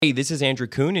Hey, this is Andrew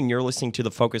Kuhn, and you're listening to the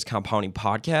Focus Compounding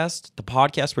Podcast, the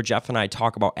podcast where Jeff and I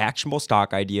talk about actionable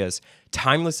stock ideas,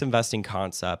 timeless investing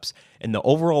concepts, and the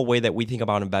overall way that we think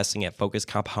about investing at Focus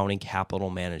Compounding Capital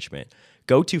Management.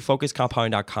 Go to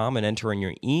focuscompounding.com and enter in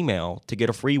your email to get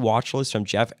a free watch list from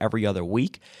Jeff every other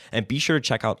week. And be sure to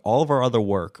check out all of our other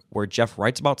work where Jeff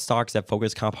writes about stocks at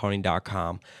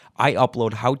focuscompounding.com. I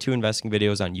upload how-to investing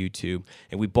videos on YouTube,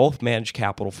 and we both manage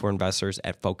capital for investors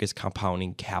at Focus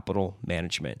Compounding Capital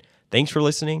Management. Thanks for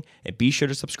listening, and be sure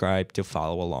to subscribe to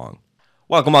follow along.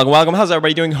 Welcome. How's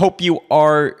everybody doing? Hope you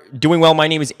are doing well. My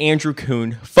name is Andrew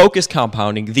Kuhn, Focus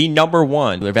Compounding, the number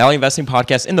one value investing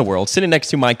podcast in the world, sitting next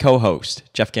to my co-host,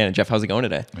 Jeff Gannon. Jeff, how's it going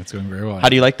today? It's going very well. How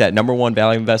do you like that? Number one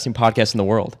value investing podcast in the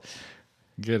world.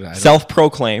 Good.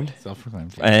 Self-proclaimed.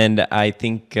 Self-proclaimed. And I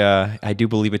think I do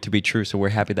believe it to be true. So we're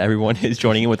happy that everyone is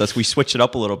joining in with us. We switched it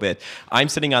up a little bit. I'm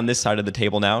sitting on this side of the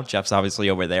table now. Jeff's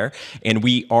obviously over there. And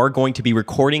we are going to be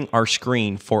recording our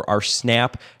screen for our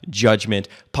Snap Judgment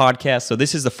podcast. So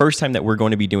this is the first time that we're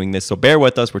going to be doing this. So bear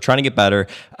with us. We're trying to get better.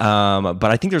 But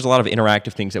I think there's a lot of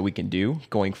interactive things that we can do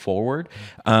going forward.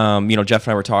 Jeff and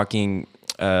I were talking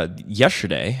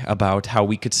yesterday about how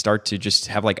we could start to just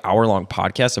have like hour-long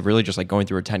podcasts of really just like going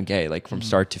through a 10K, like from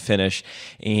start to finish,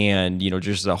 and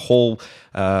just a whole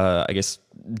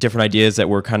different ideas that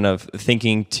we're kind of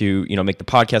thinking to make the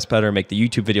podcast better, make the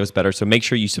YouTube videos better. So make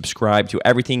sure you subscribe to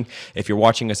everything. If you're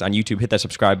watching us on YouTube, hit that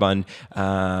subscribe button,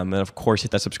 and of course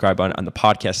hit that subscribe button on the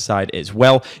podcast side as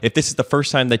well. If this is the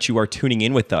first time that you are tuning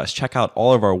in with us, check out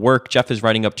all of our work. Jeff is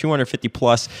writing up 250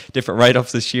 plus different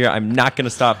write-ups this year. I'm not going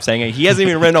to stop saying it. He hasn't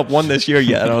even written up one this year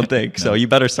yet, I don't think. So you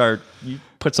better start.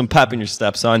 Put some pep in your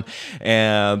step, son.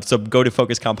 So go to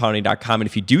focuscompounding.com. And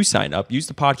if you do sign up, use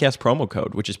the podcast promo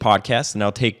code, which is podcast, and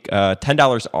I'll take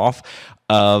 $10 off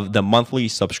of the monthly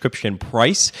subscription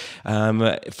price.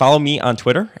 Follow me on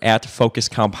Twitter at Focus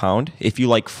Compound. If you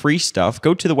like free stuff,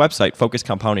 go to the website,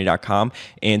 focuscompounding.com,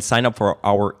 and sign up for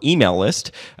our email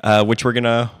list, which we're going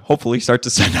to hopefully start to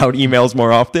send out emails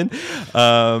more often.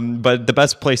 But the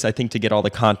best place, I think, to get all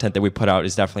the content that we put out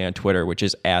is definitely on Twitter, which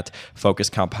is at Focus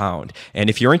Compound. And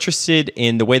if you're interested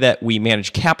in the way that we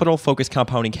manage capital, Focus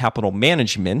Compounding Capital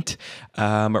Management,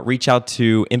 reach out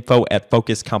to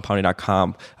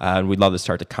info@focuscompounding.com. And we'd love to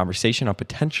start the conversation on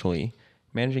potentially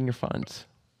managing your funds.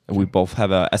 We both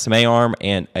have a SMA arm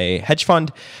and a hedge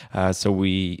fund, so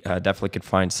we definitely could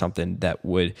find something that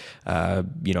would,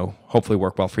 hopefully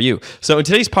work well for you. So in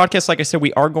today's podcast, like I said,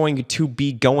 we are going to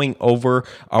be going over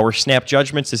our Snap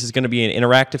Judgments. This is going to be an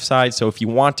interactive side, so if you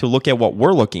want to look at what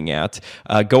we're looking at,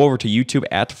 go over to YouTube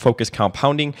at Focus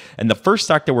Compounding. And the first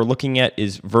stock that we're looking at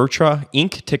is Virtra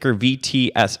Inc., ticker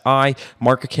VTSI,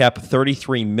 market cap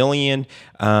 $33 million.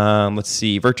 Let's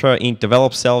see, Virtra Inc.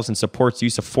 develops, sells, and supports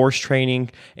use of force training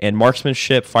and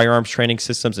marksmanship, firearms training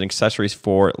systems, and accessories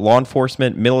for law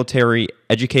enforcement, military,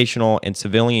 educational, and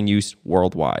civilian use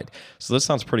worldwide. So this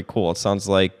sounds pretty cool. It sounds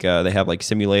like they have like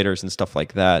simulators and stuff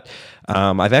like that.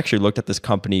 I've actually looked at this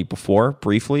company before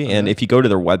briefly, and if you go to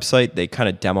their website, they kind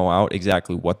of demo out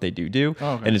exactly what they do.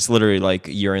 Oh, okay. And it's literally like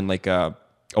you're in like a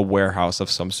warehouse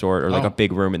of some sort, or like a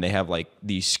big room, and they have like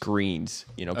these screens,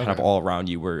 kind of all around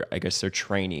you where I guess they're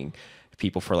training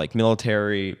people for like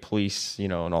military, police,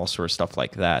 and all sorts of stuff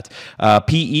like that.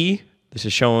 PE, this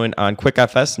is showing on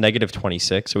QuickFS,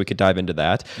 -26, so we could dive into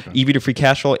that. Okay. EV to free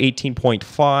cash flow,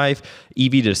 18.5.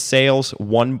 EV to sales,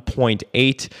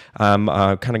 1.8. I'm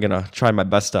kind of going to try my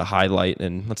best to highlight,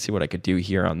 and let's see what I could do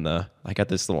here I got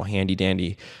this little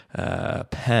handy-dandy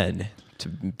pen to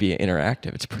be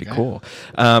interactive. It's pretty cool.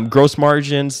 Gross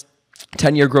margins,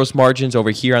 10-year gross margins over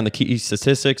here on the key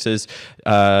statistics is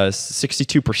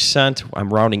 62%.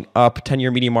 I'm rounding up.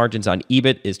 10-year median margins on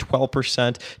EBIT is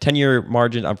 12%. 10-year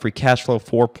margin on free cash flow,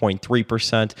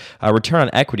 4.3%. Return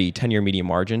on equity, 10-year median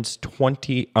margins,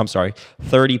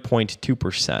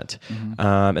 30.2%.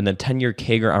 And then 10-year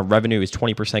CAGR on revenue is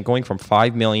 20%, going from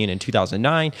 $5 million in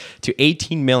 2009 to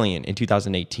 $18 million in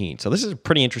 2018. So this is a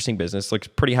pretty interesting business. Looks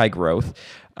pretty high growth.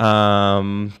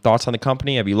 Thoughts on the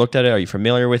company? Have you looked at it? Are you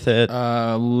familiar with it?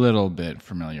 A little bit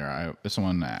familiar.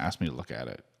 Someone asked me to look at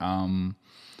it.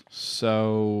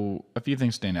 So a few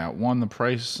things stand out. One, the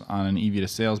price on an EV to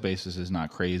sales basis is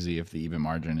not crazy if the EBIT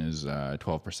margin is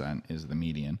 12% is the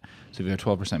median. So if you have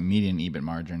 12% median EBIT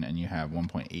margin and you have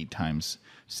 1.8 times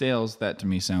sales, that to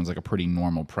me sounds like a pretty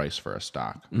normal price for a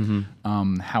stock.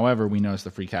 However, we notice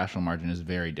the free cash flow margin is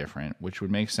very different, which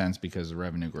would make sense because the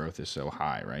revenue growth is so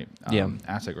high, right?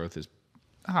 Asset growth is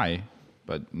high,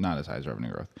 but not as high as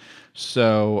revenue growth.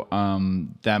 So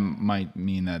that might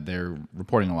mean that they're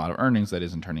reporting a lot of earnings that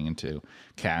isn't turning into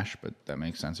cash, but that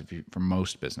makes sense if you for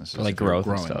most businesses, like if you're growth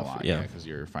and growing stuff, a lot, yeah. because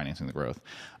you're financing the growth.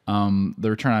 The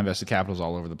return on invested capital is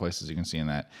all over the place, as you can see in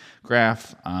that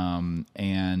graph,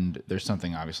 and there's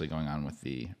something obviously going on with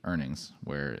the earnings,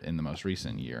 where in the most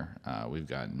recent year we've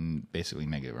gotten basically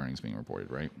negative earnings being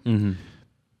reported, right?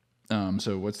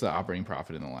 So what's the operating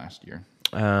profit in the last year?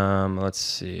 Let's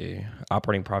see.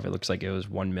 Operating profit looks like it was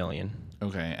 1 million.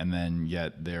 Okay, and then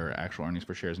yet their actual earnings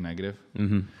per share is negative.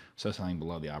 So something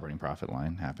below the operating profit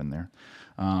line happened there.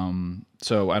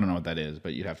 So I don't know what that is,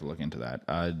 but you'd have to look into that.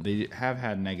 They have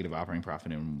had negative operating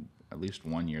profit in at least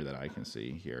 1 year that I can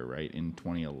see here, right? In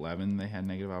 2011, they had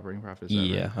negative operating profit. Is that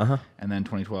Yeah, right? uh-huh. And then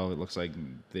 2012, it looks like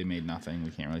they made nothing.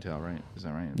 We can't really tell, right? Is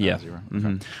that right? Yeah. Zero?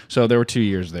 Okay. So there were 2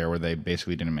 years there where they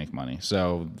basically didn't make money.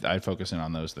 So I'd focus in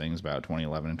on those things about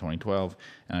 2011 and 2012,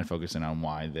 and I'd focus in on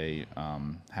why they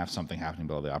have something happening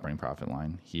below the operating profit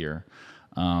line here.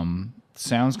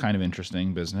 Sounds kind of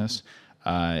interesting business.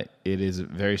 It is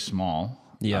very small.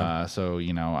 Yeah. So,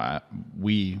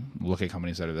 we look at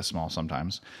companies that are this small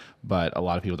sometimes, but a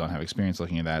lot of people don't have experience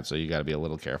looking at that, so you got to be a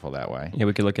little careful that way. Yeah,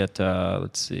 we could look at,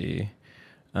 let's see.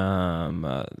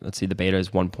 The beta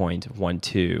is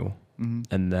 1.12.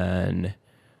 And then,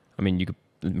 I mean,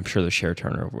 I'm sure the share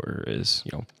turnover is,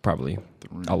 probably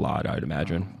a lot, I'd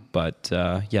imagine. But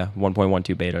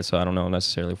 1.12 beta. So I don't know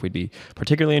necessarily if we'd be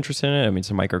particularly interested in it. I mean, it's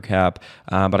a micro cap,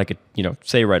 but I could,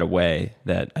 say right away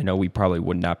that I know we probably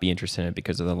would not be interested in it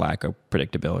because of the lack of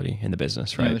predictability in the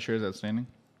business, right? Any other shares outstanding?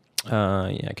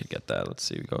 I could get that. Let's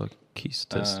see. We go key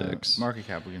statistics. Market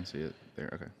cap, we can see it there.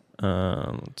 Okay.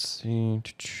 Let's see.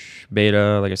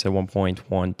 Beta, like I said,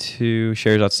 1.12.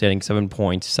 Shares outstanding,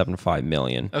 7.75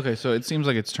 million. Okay, so it seems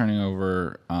like it's turning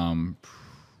over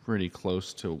pretty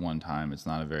close to 1 time. It's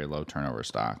not a very low turnover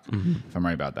stock, if I'm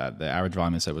right about that. The average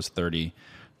volume I said was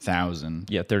 30,000.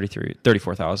 Yeah,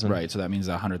 34,000. Right, so that means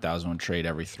 100,000 would trade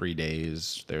every 3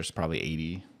 days. There's probably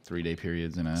 80 3-day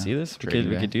periods in a See this? We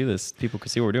trading day. could do this. People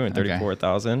could see what we're doing. Okay.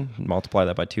 34,000. Multiply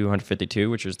that by 252,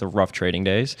 which is the rough trading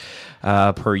days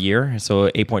per year. So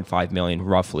 8.5 million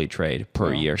roughly trade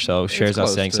per year. So It's shares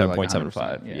close outstanding to like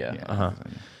 7.75. 100%. Yeah.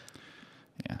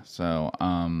 Yeah.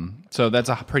 So that's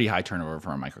a pretty high turnover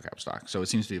for a microcap stock. So it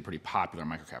seems to be a pretty popular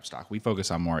microcap stock. We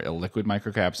focus on more illiquid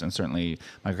microcaps and certainly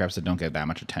microcaps that don't get that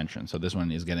much attention. So this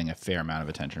one is getting a fair amount of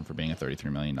attention for being a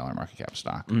 $33 million market cap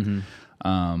stock.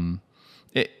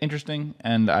 Interesting,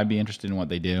 and I'd be interested in what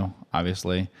they do.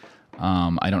 Obviously,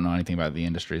 I don't know anything about the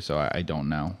industry, so I don't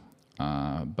know.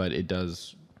 But it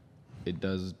does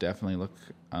definitely look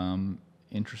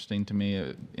interesting to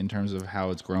me in terms of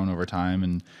how it's grown over time.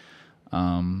 And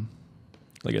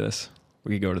Look at this.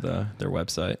 We could go to their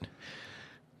website.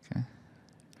 okay.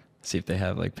 See if they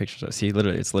have like pictures of. See,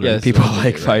 literally, it's literally it's people literally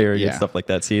like right. firing Yeah. and stuff like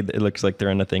that. See, it looks like they're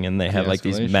in a thing, and they have like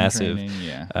these De-escalation massive training,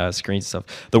 yeah. screens and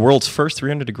stuff. The world's first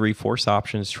 300-degree force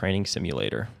options training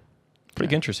simulator.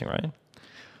 Pretty interesting, right?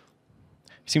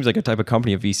 Seems like a type of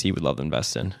company a VC would love to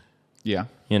invest in. Yeah.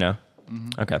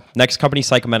 Okay. Next company,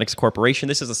 Psychomedics Corporation.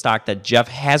 This is a stock that Jeff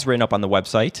has written up on the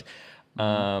website.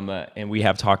 And we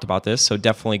have talked about this. So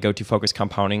definitely go to Focus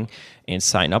Compounding and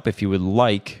sign up if you would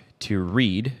like to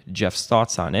read Jeff's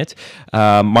thoughts on it.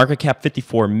 Market cap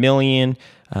 54 million.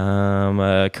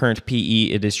 Current PE,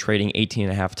 it is trading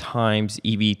 18.5 times.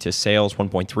 EV to sales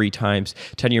 1.3 times.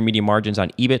 10-year median margins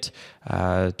on EBIT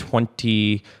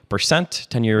 20%.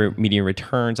 10-year median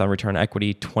returns on return on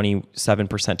equity 27%.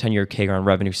 10-year CAGR on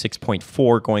revenue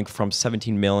 6.4, going from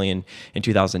 17 million in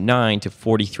 2009 to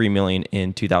 43 million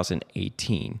in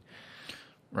 2018.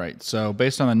 Right. So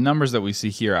based on the numbers that we see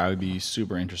here, I would be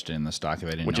super interested in the stock if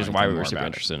I didn't. Which know is why we anything were more super about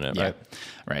interested in it, Yeah. right?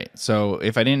 Right. So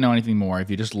if I didn't know anything more, if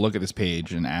you just look at this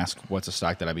page and ask what's a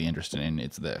stock that I'd be interested in,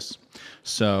 it's this.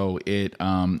 So it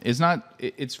is not.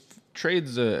 It's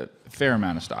trades a fair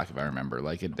amount of stock, if I remember.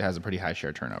 Like it has a pretty high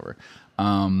share turnover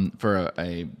for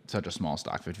such a small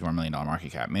stock, $54 million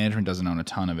market cap. Management doesn't own a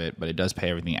ton of it, but it does pay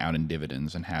everything out in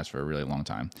dividends and has for a really long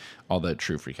time. All the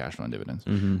true free cash flow and dividends.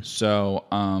 So.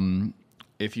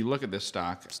 If you look at this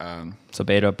stock, So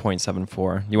beta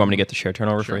 0.74. You want me to get the share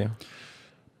turnover for you?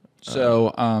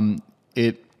 so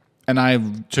and I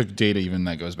took data even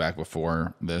that goes back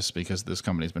before this because this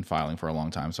company's been filing for a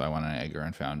long time. So I went on Edgar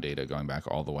and found data going back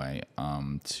all the way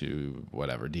to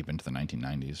whatever deep into the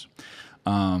 1990s.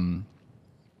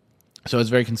 So it's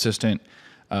very consistent.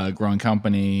 growing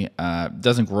company.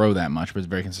 Doesn't grow that much, but it's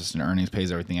very consistent earnings,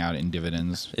 pays everything out in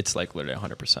dividends. It's like literally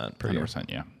 100% per year. 100%,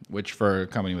 yeah. Which for a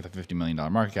company with a $50 million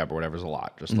market cap or whatever is a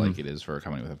lot, just like it is for a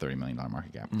company with a $30 million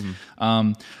market cap.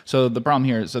 So the problem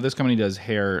here, so this company does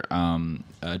hair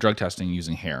drug testing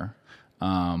using hair,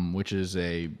 which is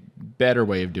a better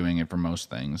way of doing it for most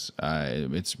things.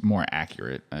 It's more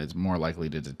accurate. It's more likely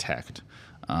to detect.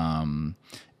 And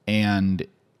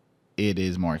it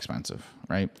is more expensive,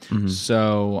 right?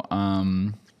 So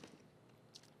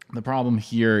the problem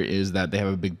here is that they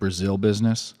have a big Brazil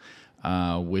business,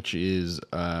 which is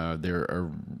there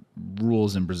are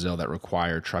rules in Brazil that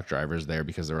require truck drivers there,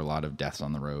 because there are a lot of deaths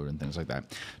on the road and things like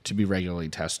that, to be regularly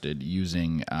tested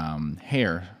using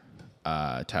hair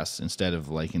tests instead of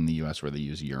like in the U.S. where they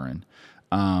use urine.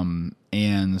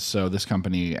 And so this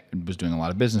company was doing a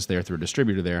lot of business there through a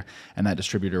distributor there, and that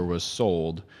distributor was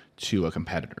sold to a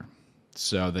competitor.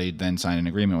 So they then signed an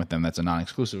agreement with them that's a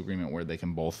non-exclusive agreement where they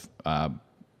can both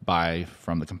buy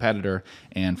from the competitor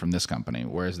and from this company,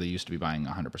 whereas they used to be buying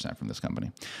 100% from this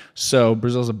company. So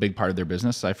Brazil is a big part of their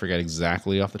business. I forget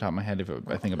exactly off the top of my head,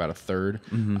 I think about a third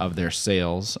of their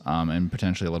sales, and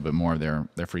potentially a little bit more of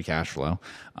their free cash flow,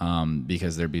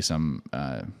 because there'd be some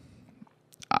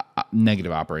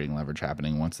negative operating leverage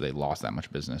happening once they lost that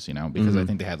much business, because I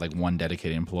think they had like one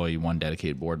dedicated employee, one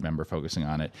dedicated board member focusing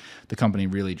on it. The company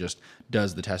really just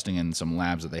does the testing in some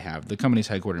labs that they have. The company's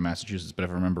headquartered in Massachusetts, but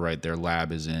if I remember right, their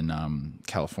lab is in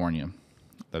California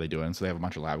that they do it. And so they have a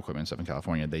bunch of lab equipment and stuff in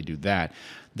California. They do that.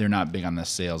 They're not big on the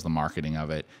sales, the marketing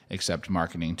of it, except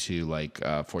marketing to like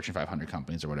Fortune 500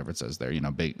 companies or whatever it says there,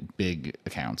 big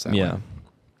accounts that way.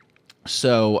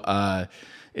 So,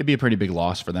 it'd be a pretty big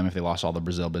loss for them if they lost all the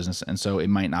Brazil business. And so it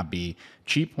might not be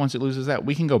cheap once it loses that.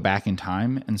 We can go back in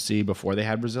time and see before they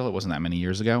had Brazil, it wasn't that many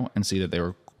years ago, and see that they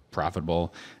were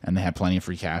profitable and they had plenty of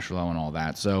free cash flow and all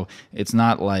that. So it's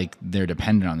not like they're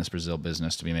dependent on this Brazil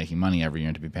business to be making money every year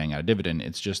and to be paying out a dividend.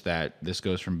 It's just that this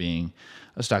goes from being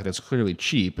a stock that's clearly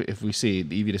cheap. If we see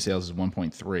the EV to sales is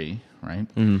 1.3, right?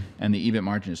 And the EBIT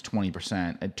margin is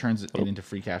 20%, it turns it into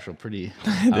free cash flow pretty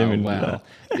well.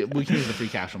 We can use the free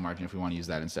cash flow margin if we want to use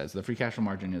that instead. So the free cash flow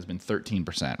margin has been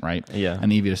 13%, right? Yeah.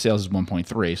 And the EV to sales is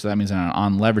 1.3. So that means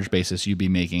on leverage basis, you'd be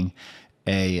making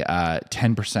a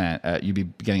 10%, you'd be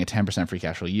getting a 10% free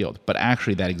cash flow yield. But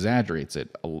actually that exaggerates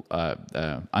it,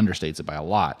 understates it by a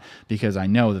lot, because I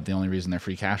know that the only reason their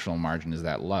free cash flow margin is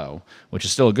that low, which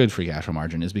is still a good free cash flow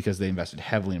margin, is because they invested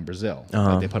heavily in Brazil.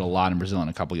 Like they put a lot in Brazil in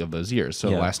a couple of those years. So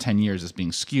the last 10 years is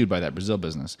being skewed by that Brazil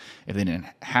business. If they didn't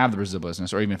have the Brazil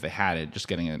business, or even if they had it, just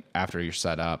getting it after you're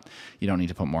set up, you don't need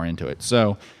to put more into it.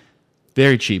 So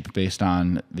very cheap based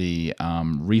on the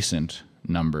recent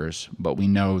numbers, but we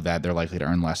know that they're likely to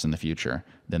earn less in the future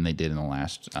than they did in the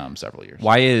last several years.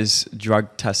 Why is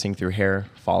drug testing through hair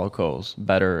follicles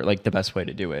better, like the best way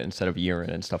to do it instead of urine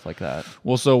and stuff like that?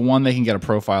 Well, so one, they can get a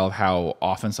profile of how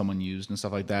often someone used and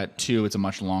stuff like that. Two, it's a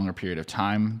much longer period of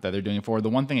time that they're doing it for. The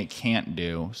one thing it can't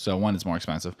do, so one, it's more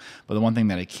expensive, but the one thing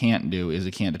that it can't do is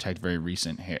it can't detect very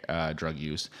recent drug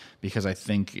use, because I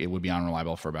think it would be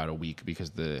unreliable for about a week because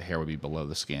the hair would be below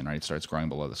the skin, right? It starts growing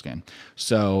below the skin.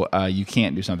 So you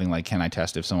can't do something like, can I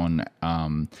test if someone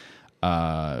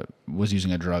was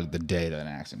using a drug the day that an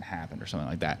accident happened or something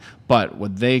like that. But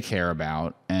what they care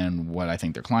about, and what I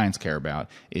think their clients care about,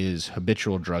 is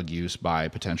habitual drug use by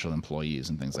potential employees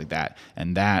and things like that.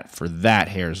 And that, for that,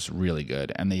 hair is really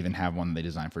good. And they even have one they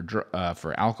designed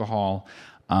for alcohol.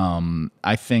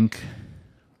 I think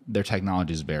their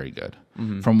technology is very good.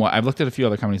 From what I've looked at a few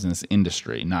other companies in this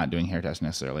industry, not doing hair tests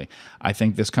necessarily, I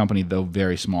think this company, though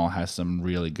very small, has some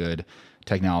really good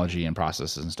technology and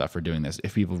processes and stuff for doing this.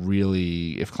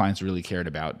 If clients really cared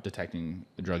about detecting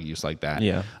the drug use like that,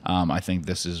 I think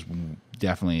this is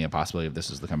definitely a possibility if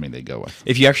this is the company they go with.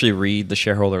 If you actually read the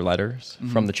shareholder letters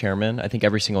from the chairman, I think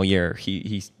every single year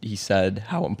he said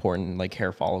how important like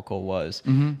hair follicle was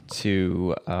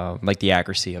to like the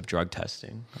accuracy of drug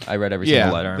testing. I read every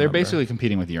single letter. They're basically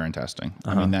competing with urine testing.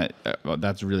 I mean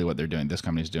that's really what they're doing. This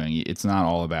company's doing. It's not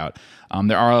all about.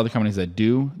 There are other companies that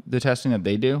do the testing that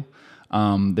they do.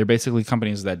 They're basically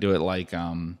companies that do it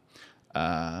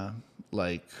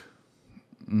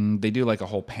they do like a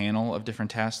whole panel of different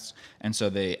tests, and so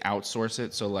they outsource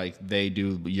it. So like they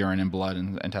do urine and blood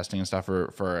and testing and stuff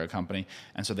for a company,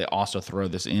 and so they also throw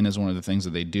this in as one of the things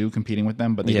that they do, competing with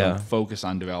them, but they don't focus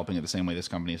on developing it the same way this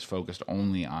company is focused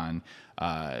only on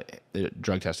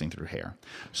drug testing through hair.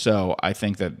 So I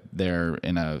think that they're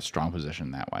in a strong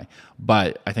position that way.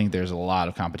 But I think there's a lot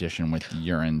of competition with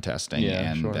urine testing,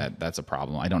 that's a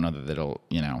problem. I don't know that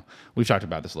we've talked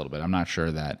about this a little bit. I'm not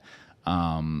sure that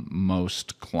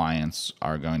most clients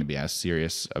are going to be as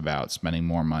serious about spending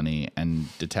more money and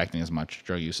detecting as much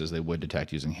drug use as they would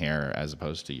detect using hair as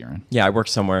opposed to urine. Yeah, I worked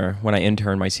somewhere when I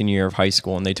interned my senior year of high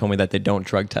school, and they told me that they don't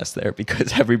drug test there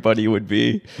because everybody would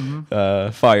be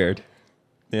fired.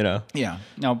 You know, Yeah.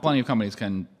 Now, plenty of companies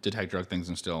can detect drug things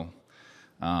and still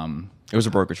it was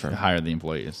a brokerage firm. hire the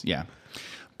employees. Yeah.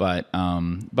 But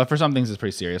for some things it's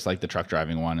pretty serious, like the truck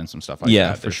driving one and some stuff like that.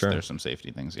 Yeah, for sure. There's some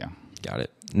safety things. Yeah. Got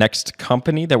it. Next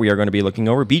company that we are going to be looking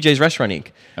over, BJ's Restaurant Inc.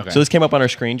 Okay. So this came up on our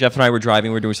screen. Jeff and I were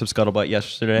driving. We were doing some scuttlebutt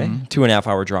yesterday, 2.5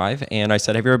 hour drive. And I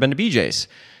said, have you ever been to BJ's?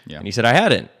 Yeah. And he said, I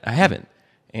haven't.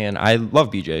 And I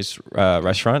love BJ's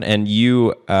restaurant. And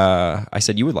I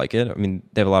said, you would like it. I mean,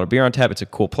 they have a lot of beer on tap. It's a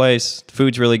cool place. The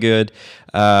food's really good.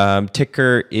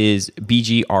 Ticker is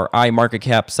BGRI, market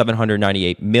cap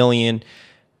 $798 million.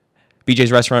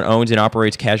 BJ's Restaurant owns and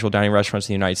operates casual dining restaurants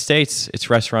in the United States. Its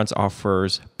restaurants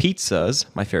offers pizzas,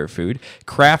 my favorite food,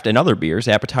 craft and other beers,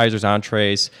 appetizers,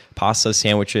 entrees, pastas,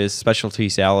 sandwiches, specialty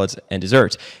salads, and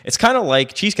desserts. It's kind of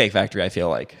like Cheesecake Factory, I feel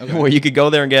like, where you could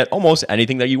go there and get almost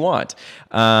anything that you want.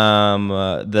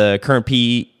 The current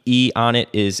PE on it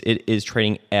is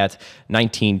trading at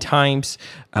 19 times.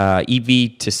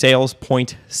 EV to sales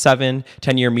 0.7.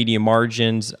 10-year median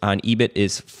margins on EBIT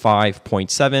is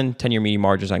 5.7. 10-year median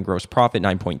margins on gross profit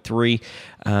 9.3.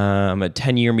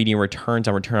 10-year median returns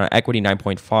on return on equity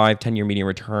 9.5. 10-year median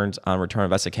returns on return on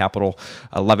invested capital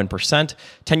 11%.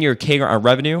 10-year CAGR on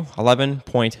revenue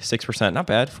 11.6%. Not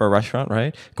bad for a restaurant,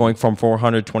 right? Going from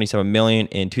 $427 million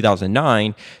in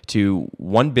 2009 to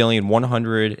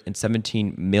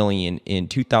 $1,117 million in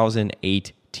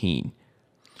 2018.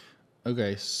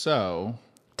 Okay, so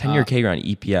 10-year CAGR on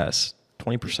EPS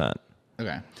 20%.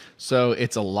 okay, so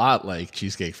it's a lot like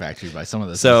Cheesecake Factory by some of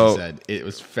the So- things you said. It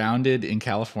was founded in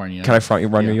California. Can I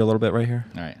run you a little bit right here?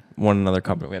 All right. One another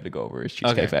company we have to go over is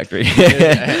Cheesecake Okay. Factory.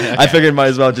 I figured might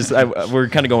as well we're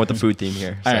kind of going with the food theme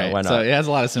here. So All right, why not? so it has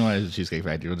a lot of similarities to Cheesecake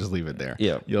Factory. We'll just leave it there.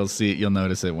 Yeah. You'll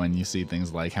notice it when you see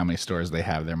things like how many stores they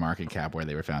have, their market cap, where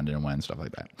they were founded and when, stuff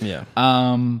like that. Yeah.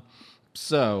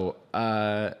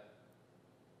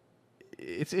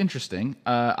 It's interesting.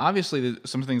 Obviously,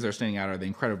 some things that are standing out are the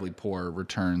incredibly poor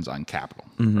returns on capital,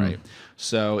 right?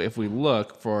 So if we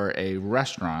look for a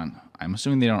restaurant, I'm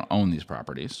assuming they don't own these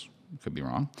properties. Could be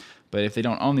wrong. But if they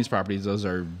don't own these properties, those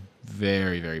are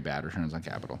very, very bad returns on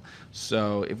capital.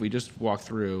 So if we just walk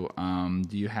through,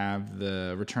 do you have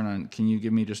the return on, can you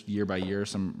give me just year by year,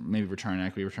 some maybe return on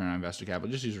equity, return on invested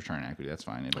capital? Just use return on equity. That's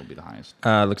fine. It'll be the highest.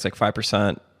 Looks like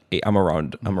 5%. I'm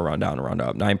around down, around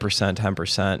up. 9%, 10%,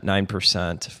 9%,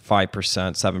 5%,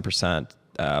 7%,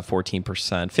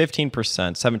 14%,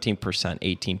 15%,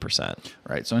 17%, 18%.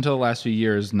 Right. So until the last few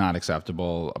years, not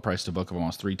acceptable. A price to book of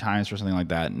almost 3 times for something like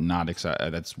that.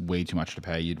 That's way too much to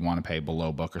pay. You'd want to pay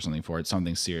below book or something for it.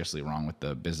 Something seriously wrong with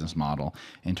the business model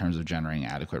in terms of generating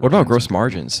adequate. What about returns. gross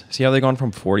margins? See how they've gone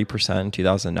from 40% in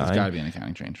 2009? It's got to be an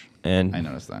accounting change. And I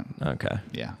noticed that. Okay.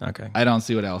 Yeah. Okay. I don't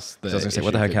see what else. I was gonna say,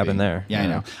 what the heck happened there? Yeah, I Yeah.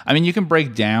 know. I mean, you can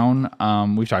break down.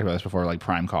 We've talked about this before, like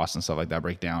prime costs and stuff like that.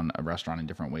 Break down a restaurant in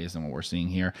different ways than what we're seeing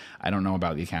here. I don't know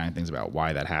about the accounting things about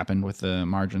why that happened with the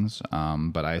margins,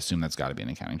 but I assume that's got to be an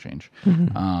accounting change.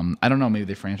 I don't know. Maybe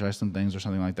they franchised some things or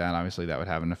something like that. Obviously, that would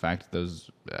have an effect. Those,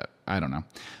 I don't know.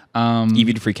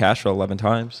 EV to free cash flow 11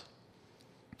 times.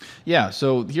 Yeah,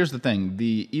 so here's the thing.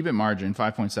 The EBIT margin,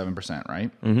 5.7%, right,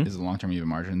 is the long-term EBIT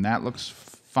margin. That looks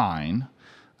fine,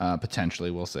 potentially,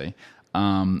 we'll see,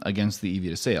 against the EV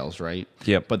to sales, right?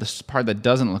 Yep. But the part that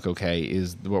doesn't look okay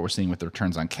is what we're seeing with the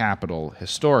returns on capital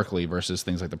historically versus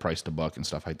things like the price to book and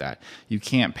stuff like that. You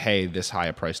can't pay this high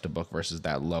a price to book versus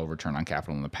that low return on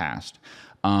capital in the past.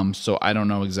 So I don't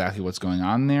know exactly what's going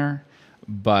on there.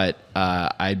 But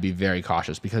I'd be very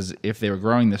cautious because if they were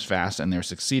growing this fast and they're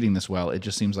succeeding this well, it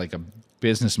just seems like a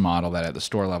business model that at the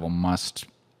store level must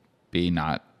be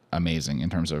not amazing in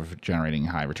terms of generating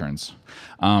high returns.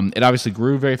 It obviously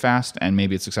grew very fast and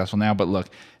maybe it's successful now, but look,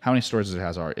 how many stores does it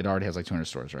have? It already has like 200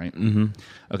 stores, right? Mm-hmm.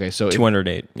 Okay, so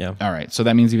 208, yeah. All right, so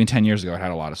that means even 10 years ago it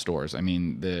had a lot of stores. I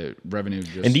mean, the revenue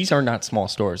just... And these are not small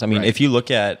stores. I mean, Right. if you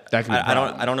look at, That could be a I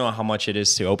problem. don't know how much it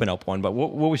is to open up one, but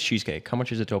what was Cheesecake? How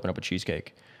much is it to open up a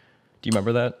Cheesecake? Do you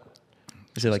remember that?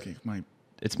 Is it like,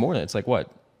 it's more than, it's like what?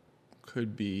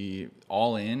 Could be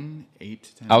all in 8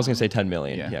 to 10. I was going to say 10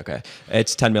 million. Yeah. Yeah, okay.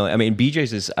 It's 10 million. I mean,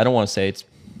 BJ's is, I don't want to say it's,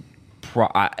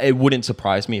 it wouldn't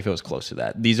surprise me if it was close to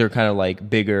that. These are kind of like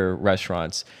bigger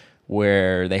restaurants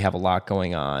where they have a lot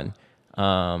going on.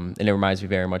 And it reminds me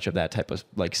very much of that type of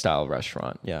like style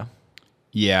restaurant. Yeah.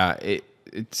 Yeah,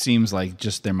 it seems like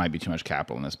just there might be too much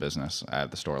capital in this business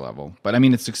at the store level. But I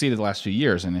mean, it's succeeded the last few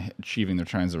years in achieving the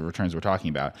returns we're talking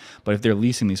about. But if they're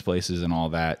leasing these places and all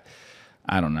that,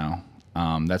 I don't know.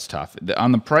 That's tough.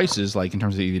 On the prices, like in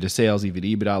terms of EV to sales, EV to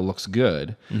EBITDA looks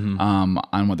good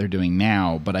on what they're doing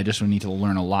now, but I just need to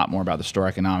learn a lot more about the store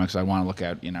economics. I want to look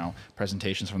at,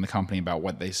 presentations from the company about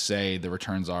what they say the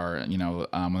returns are,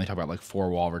 when they talk about like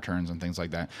four-wall returns and things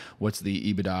like that. What's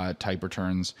the EBITDA type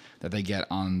returns that they get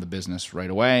on the business right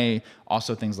away?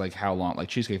 Also things like how long, like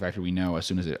Cheesecake Factory, we know as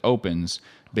soon as it opens,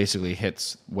 basically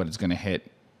hits what it's going to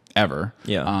hit ever.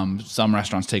 Yeah. Some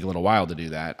restaurants take a little while to do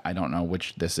that. I don't know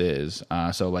which this is.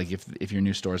 So like if your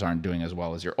new stores aren't doing as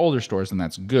well as your older stores, then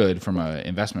that's good from an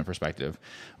investment perspective.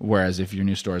 Whereas if your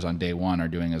new stores on day one are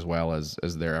doing as well as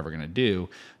they're ever going to do,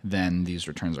 then these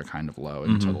returns are kind of low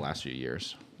until the last few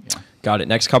years. Yeah. Got it.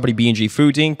 Next company, B&G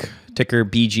Foods Inc., ticker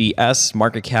BGS,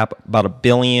 market cap about $1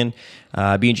 billion.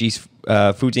 B&G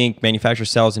Foods Inc. manufactures,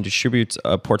 sells, and distributes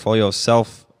a portfolio of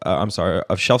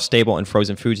shelf-stable and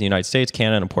frozen foods in the United States,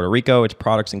 Canada, and Puerto Rico. Its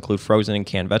products include frozen and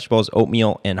canned vegetables,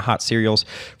 oatmeal and hot cereals,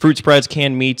 fruit spreads,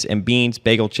 canned meats and beans,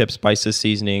 bagel chips, spices,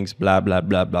 seasonings, blah, blah,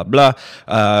 blah, blah, blah.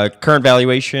 Current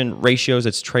valuation ratios,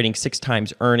 it's trading 6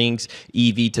 times earnings,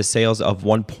 EV to sales of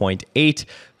 1.8.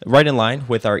 Right in line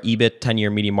with our EBIT 10-year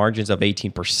median margins of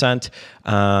 18%.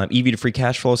 EV to free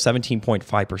cash flow,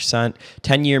 17.5%.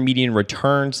 10-year median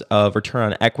returns of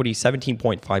return on equity,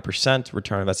 17.5%.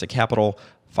 Return on invested capital,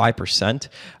 5%.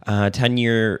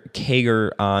 10-year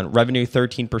CAGR on revenue,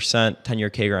 13%.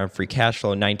 10-year CAGR on free cash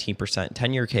flow, 19%.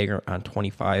 10-year CAGR on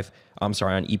on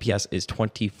EPS is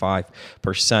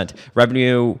 25%.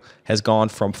 Revenue has gone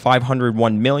from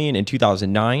 $501 million in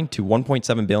 2009 to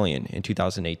 $1.7 billion in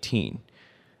 2018.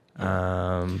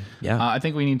 I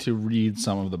think we need to read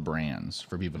some of the brands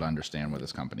for people to understand what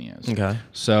this company is. Okay.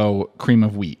 So Cream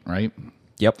of Wheat, right?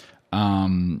 Yep.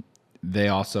 They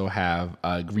also have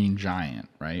Green Giant,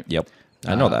 right? Yep.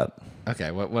 I know that.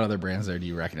 Okay. What other brands there do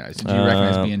you recognize? Do you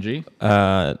recognize B&G?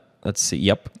 Let's see.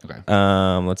 Yep. Okay.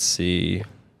 Let's see.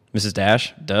 Mrs.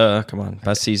 Dash. Duh. Come on.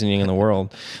 Best seasoning in the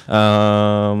world.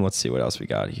 Let's see what else we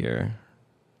got here.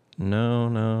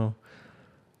 No.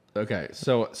 Okay,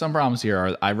 so some problems here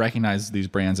are I recognize these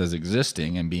brands as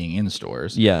existing and being in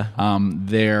stores. Yeah.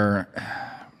 They're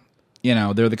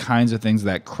the kinds of things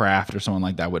that Kraft or someone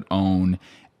like that would own,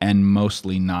 and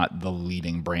mostly not the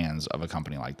leading brands of a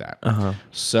company like that.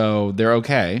 So they're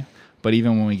okay, but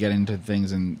even when we get into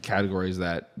things in categories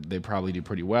that they probably do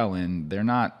pretty well in, they're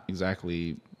not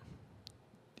exactly.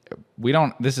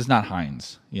 This is not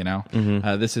Heinz,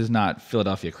 This is not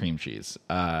Philadelphia cream cheese.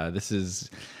 This is.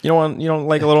 You don't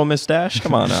like a little Miss Dash?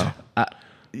 Come on now.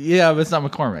 Yeah, but it's not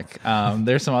McCormick.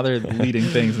 There's some other leading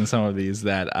things in some of these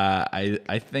that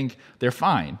I think they're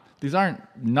fine. These aren't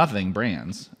nothing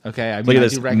brands. Okay, Look at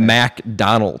this,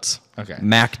 McDonald's. Okay,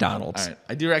 McDonald's. All right,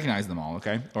 I do recognize them all.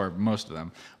 Okay, or most of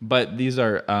them, but these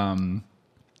are a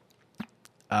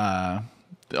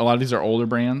lot of these are older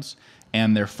brands.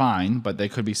 And they're fine, but they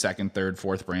could be second, third,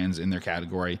 fourth brands in their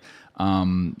category.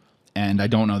 And I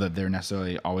don't know that they're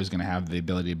necessarily always going to have the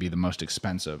ability to be the most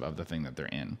expensive of the thing that they're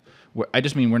in. I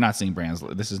just mean we're not seeing brands.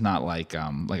 This is not like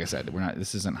I said,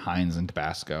 this isn't Heinz and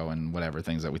Tabasco and whatever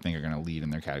things that we think are going to lead in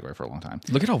their category for a long time.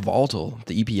 Look at how volatile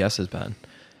the EPS has been.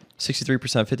 63%,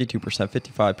 52%,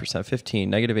 55%, 15%,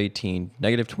 negative 18%,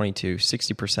 negative 22%,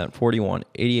 60%, 41%,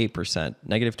 88%,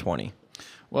 negative 20%.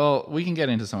 Well, we can get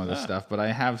into some of this stuff, but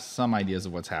I have some ideas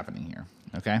of what's happening here.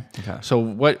 Okay. So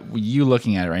what you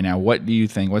looking at it right now, what do you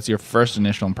think? What's your first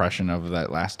initial impression of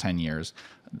that last 10 years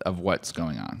of what's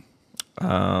going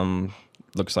on?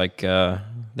 Looks like they've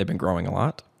been growing a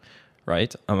lot,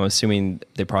 right? I'm assuming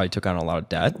they probably took on a lot of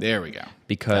debt. There we go.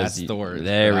 Because that's the word.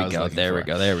 There we go.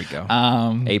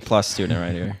 A+ student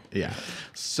right here. Yeah.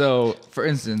 So, for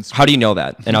instance, how do you know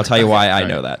that? And I'll tell you why I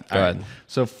know that. Go ahead.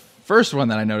 So, first one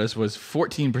that I noticed was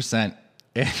 14%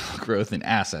 annual growth in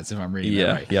assets, if I'm reading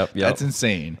that right. Yep. That's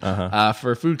insane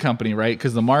for a food company, right?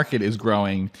 Because the market is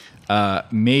growing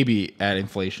maybe at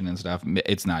inflation and stuff.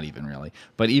 It's not even really.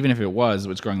 But even if it was,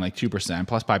 it's growing like 2%,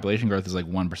 plus population growth is like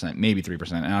 1%, maybe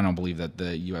 3%. And I don't believe that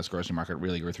the U.S. grocery market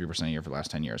really grew 3% a year for the last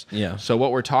 10 years. Yeah. So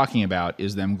what we're talking about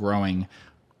is them growing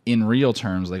in real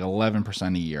terms, like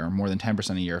 11% a year, more than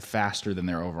 10% a year, faster than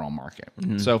their overall market.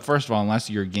 So first of all, unless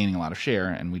you're gaining a lot of share,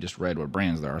 and we just read what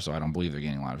brands there are, so I don't believe they're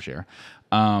gaining a lot of share,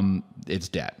 It's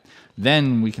debt.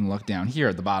 Then we can look down here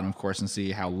at the bottom, of course, and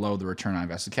see how low the return on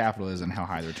invested capital is and how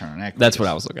high the return on equity That's is. what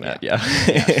I was looking at. Yeah.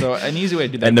 So an easy way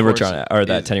to do that, And the of course, return or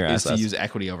that 10-year is to assets. use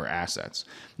equity over assets.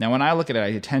 Now, when I look at it,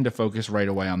 I tend to focus right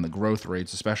away on the growth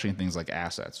rates, especially in things like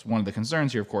assets. One of the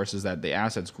concerns here, of course, is that the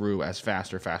assets grew as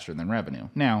faster than revenue.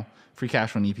 Now, free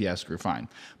cash flow and EPS grew fine.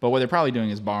 But what they're probably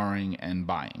doing is borrowing and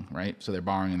buying, right? So they're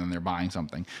borrowing and then they're buying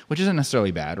something, which isn't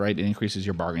necessarily bad, right? It increases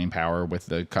your bargaining power with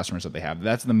the customers that they have.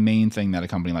 That's the main thing that a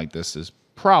company like this is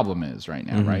problem is right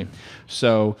now, right?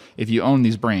 So if you own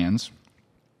these brands,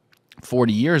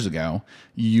 40 years ago,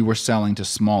 you were selling to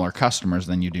smaller customers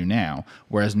than you do now.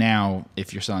 Whereas now,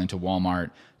 if you're selling to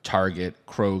Walmart, Target,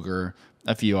 Kroger,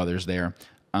 a few others there,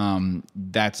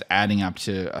 that's adding up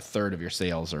to a third of your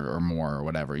sales or more or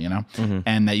whatever, you know?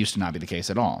 And that used to not be the case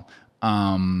at all.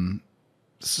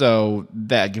 So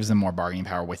that gives them more bargaining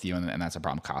power with you, and that's a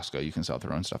problem. Costco, you can sell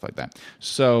through and stuff like that.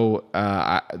 So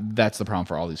that's the problem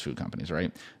for all these food companies,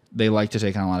 right? They like to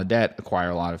take on a lot of debt, acquire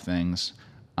a lot of things.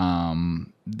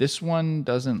 This one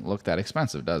doesn't look that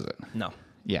expensive, does it? No.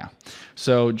 Yeah.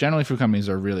 So generally, food companies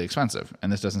are really expensive, and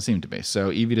this doesn't seem to be. So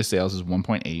EV to sales is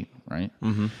 1.8, right?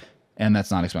 And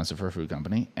that's not expensive for a food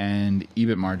company. And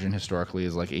EBIT margin historically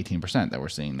is like 18% that we're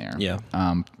seeing there. Yeah.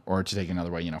 Or to take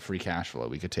another way, free cash flow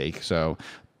we could take. So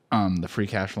the free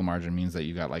cash flow margin means that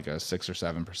you got like a 6 or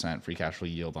 7% free cash flow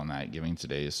yield on that, giving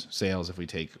today's sales if we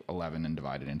take 11 and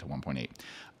divide it into 1.8.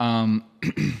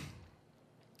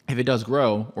 If it does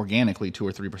grow organically 2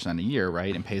 or 3% a year,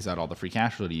 right, and pays out all the free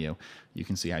cash flow to you, you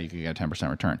can see how you could get a 10%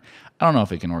 return. I don't know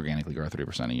if it can organically grow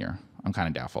 3% a year. I'm kind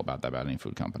of doubtful about that about any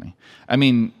food company. I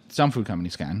mean, some food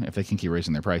companies can if they can keep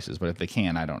raising their prices, but if they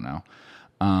can, I don't know.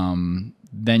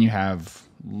 Then you have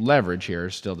leverage here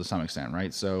still to some extent,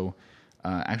 right? So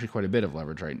actually quite a bit of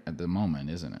leverage right at the moment,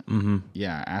 isn't it?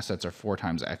 Yeah, assets are 4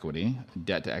 times equity.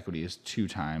 Debt to equity is 2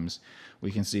 times.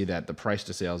 We can see that the price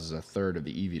to sales is a third of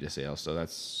the EV to sales, so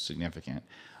that's significant.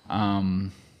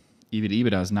 EV to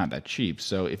EBITDA is not that cheap,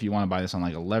 so if you want to buy this on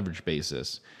like a leverage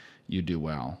basis, you do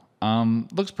well.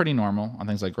 Looks pretty normal on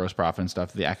things like gross profit and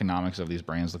stuff. The economics of these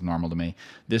brands look normal to me.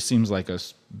 This seems like a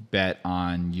bet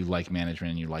on you like management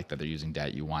and you like that they're using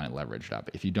debt. You want it leveraged up.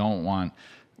 If you don't want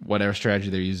whatever strategy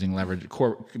they're using,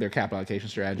 their capital allocation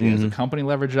strategy as a company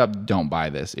leveraged up, don't buy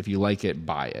this. If you like it,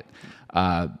 buy it.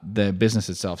 The business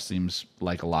itself seems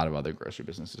like a lot of other grocery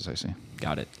businesses I see.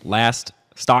 Got it. Last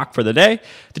stock for the day,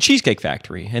 the Cheesecake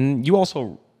Factory. And you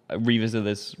also revisited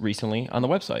this recently on the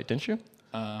website, didn't you?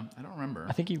 I don't remember.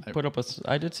 I think you put up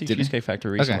I did see Did you? Cheesecake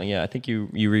Factory recently. Okay. Yeah, I think you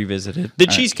revisited the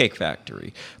Cheesecake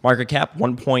Factory. Market cap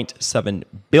 1.7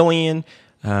 billion.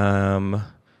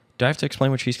 Do I have to explain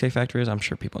what Cheesecake Factory is? I'm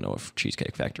sure people know what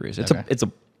Cheesecake Factory is. It's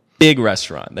a big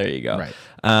restaurant. There you go.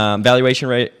 Right. Valuation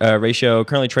ratio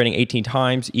currently trading 18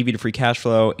 times. EV to free cash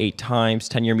flow 8 times.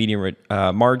 10-year median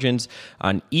margins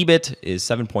on EBIT is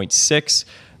 7.6.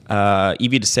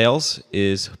 EV to sales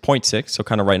is 0.6, so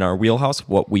kind of right in our wheelhouse,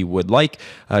 what we would like.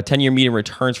 10-year median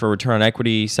returns for return on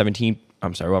equity,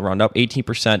 we'll round up, 18%.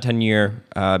 10-year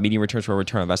median returns for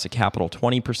return on invested capital,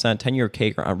 20%. 10-year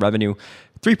CAGR on revenue,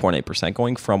 3.8%,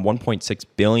 going from 1.6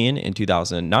 billion in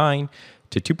 2009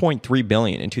 to 2.3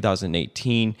 billion in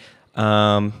 2018.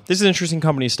 This is an interesting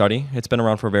company to study. It's been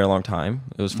around for a very long time.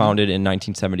 It was founded in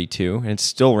 1972, and it's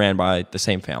still ran by the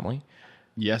same family.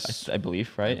 Yes. I believe,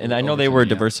 right? And I know they were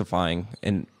diversifying,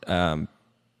 and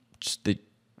they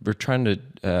were trying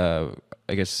to,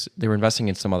 I guess, they were investing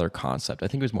in some other concept. I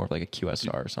think it was more of like a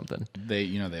QSR or something.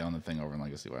 They own the thing over in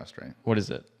Legacy West, right? What is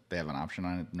it? They have an option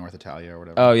on it, North Italia or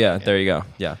whatever. Oh, yeah, there you go.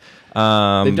 Yeah.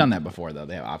 They've done that before, though.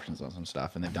 They have options on some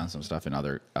stuff, and they've done some stuff in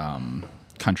other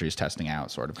countries testing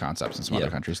out sort of concepts in some other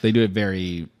countries. They do it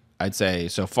very, I'd say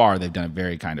so far they've done it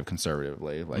very kind of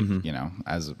conservatively, like,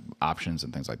 as options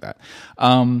and things like that.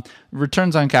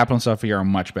 Returns on capital and stuff here are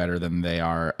much better than they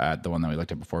are at the one that we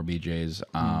looked at before, BJ's.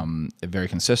 Very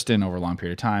consistent over a long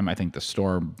period of time. I think the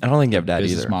store I don't think you have that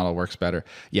business either. model works better.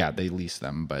 Yeah, they lease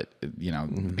them, but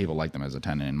people like them as a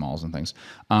tenant in malls and things.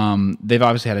 They've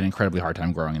obviously had an incredibly hard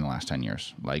time growing in the last 10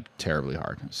 years, like terribly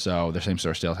hard. So their same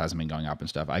store sales hasn't been going up and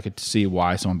stuff. I could see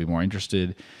why someone would be more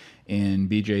interested in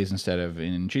BJ's instead of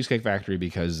in Cheesecake Factory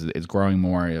because it's growing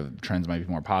more. Trends might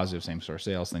be more positive, same store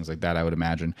sales, things like that, I would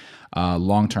imagine.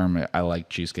 Long term, I like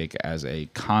Cheesecake as a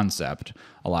concept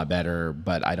a lot better,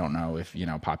 but I don't know if,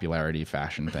 popularity,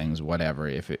 fashion things, whatever,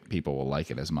 if people will like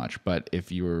it as much. But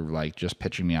if you were like just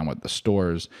pitching me on what the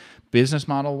store's business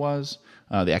model was,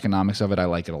 The economics of it, I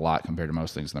like it a lot compared to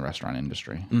most things in the restaurant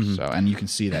industry. So, and you can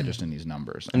see that just in these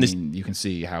numbers. I mean, you can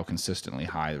see how consistently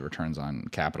high the returns on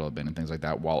capital have been and things like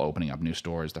that while opening up new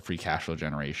stores, the free cash flow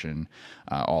generation,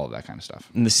 all of that kind of stuff.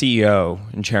 And the CEO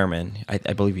and chairman,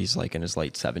 I believe he's like in his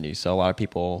late 70s. So a lot of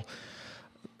people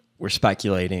were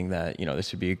speculating that,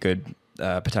 this would be a good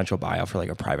potential buyout for like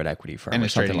a private equity firm And or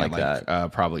it's something trading like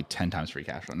that. Probably 10 times free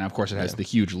cash flow. Now, of course, it has the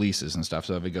huge leases and stuff.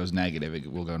 So if it goes negative,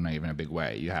 it will go negative in a big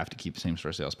way. You have to keep same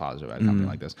store sales positive at a company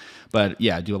like this. But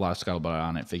yeah, do a lot of scuttlebutt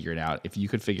on it, figure it out. If you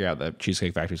could figure out that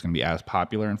Cheesecake Factory is going to be as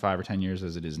popular in 5 or 10 years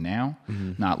as it is now,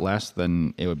 not less,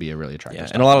 then it would be a really attractive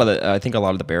stock. And I think a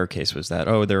lot of the bear case was that,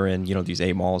 they're in, these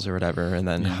A malls or whatever. And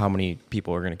then how many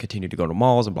people are going to continue to go to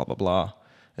malls and blah, blah, blah.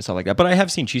 And stuff like that. But I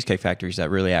have seen Cheesecake Factories that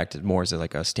really acted more as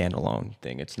like a standalone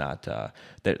thing. It's not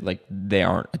that like they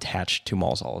aren't attached to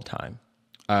malls all the time.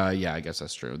 Yeah, I guess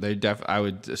that's true. I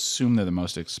would assume they're the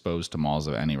most exposed to malls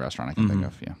of any restaurant I can think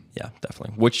of. Yeah. Yeah,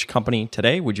 definitely. Which company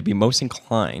today would you be most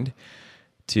inclined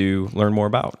to learn more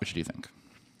about? Which do you think?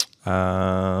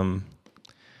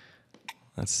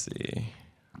 Let's see.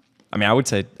 I would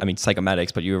say,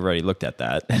 Psychomedics, but you already looked at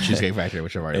that. And Cheesecake Factory,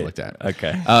 which I've already looked at.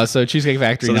 Okay. So Cheesecake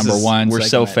Factory number one. We're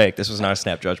so fake. This was not a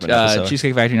snap judgment episode.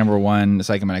 Cheesecake Factory number one,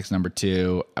 Psychomedics number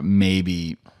two,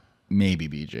 maybe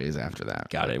BJ's after that.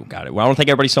 Got it. Well, I want to thank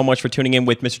everybody so much for tuning in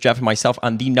with Mr. Jeff and myself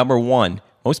on the number one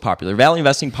most popular value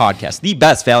investing podcast, the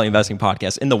best value investing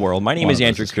podcast in the world. My name is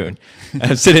Andrew Kuhn.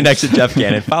 I'm sitting next to Jeff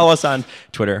Gannon. Follow us on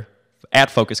Twitter at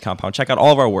Focus Compound. Check out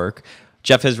all of our work.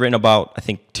 Jeff has written about, I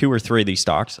think, 2 or 3 of these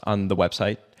stocks on the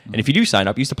website. And if you do sign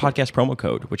up, use the podcast promo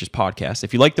code, which is podcast.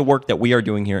 If you like the work that we are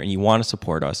doing here and you want to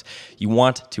support us, you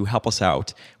want to help us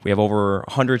out, we have over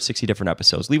 160 different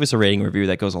episodes. Leave us a rating review.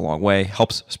 That goes a long way.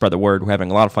 Helps spread the word. We're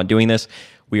having a lot of fun doing this.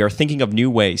 We are thinking of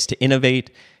new ways to innovate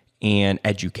and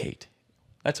educate.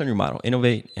 That's our new motto,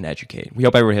 innovate and educate. We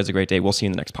hope everybody has a great day. We'll see you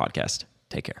in the next podcast.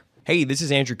 Take care. Hey, this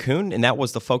is Andrew Kuhn, and that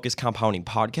was the Focus Compounding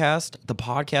Podcast, the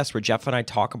podcast where Jeff and I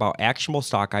talk about actionable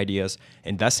stock ideas,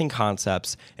 investing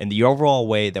concepts, and the overall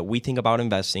way that we think about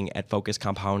investing at Focus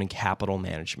Compounding Capital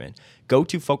Management. Go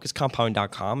to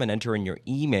focuscompounding.com and enter in your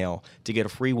email to get a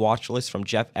free watch list from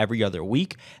Jeff every other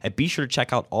week. And be sure to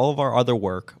check out all of our other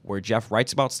work where Jeff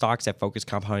writes about stocks at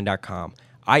focuscompounding.com.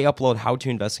 I upload how-to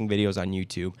investing videos on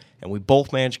YouTube, and we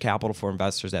both manage capital for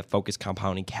investors at Focus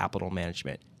Compounding Capital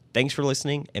Management. Thanks for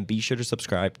listening, and be sure to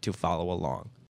subscribe to follow along.